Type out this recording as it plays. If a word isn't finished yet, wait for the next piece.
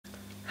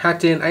How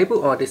to enable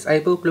or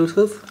disable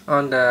Bluetooth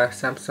on the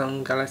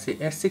Samsung Galaxy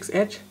S6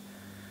 Edge.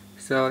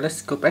 So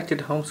let's go back to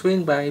the home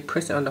screen by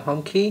pressing on the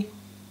home key.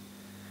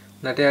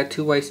 Now there are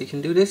two ways you can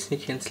do this. You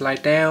can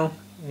slide down,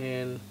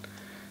 and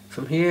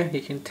from here you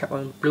can tap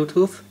on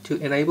Bluetooth to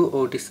enable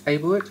or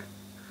disable it.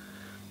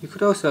 You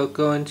could also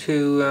go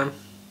into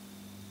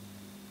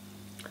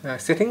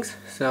settings.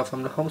 So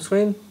from the home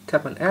screen,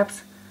 tap on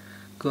apps,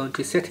 go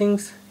into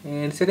settings,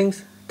 and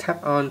settings,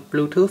 tap on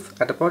Bluetooth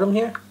at the bottom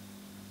here.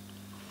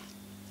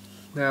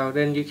 Now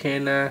then you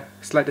can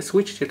slide the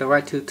switch to the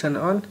right to turn it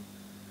on.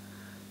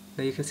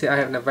 Now you can see I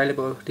have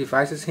available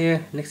devices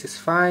here. Next is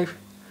 5.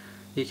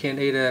 You can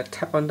either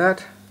tap on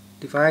that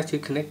device to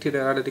connect to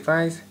the other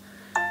device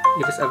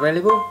if it's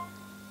available.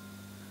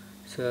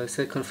 So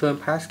confirm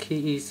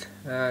passkey is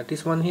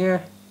this one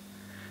here,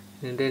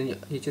 and then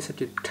you just have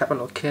to tap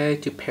on OK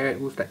to pair it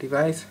with that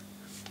device.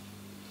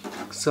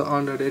 So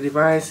on the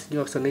device you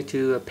also need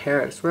to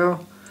pair it as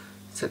well.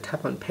 So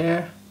tap on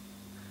pair.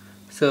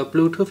 So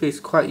Bluetooth is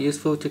quite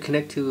useful to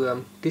connect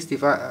to this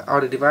device,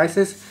 other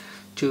devices,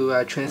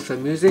 to transfer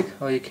music,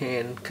 or you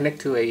can connect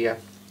to a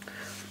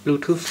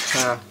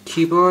Bluetooth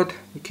keyboard.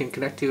 You can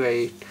connect to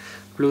a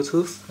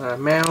Bluetooth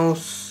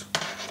mouse,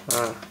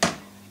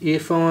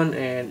 earphone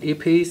and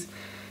earpiece,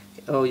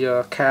 or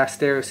your car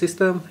stereo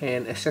system,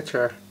 and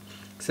etc.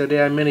 So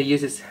there are many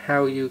uses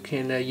how you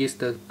can use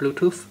the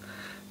Bluetooth.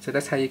 So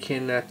that's how you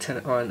can turn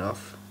it on and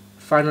off.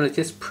 Finally,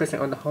 just pressing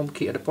on the home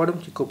key at the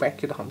bottom to go back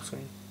to the home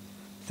screen.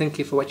 Thank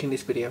you for watching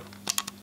this video.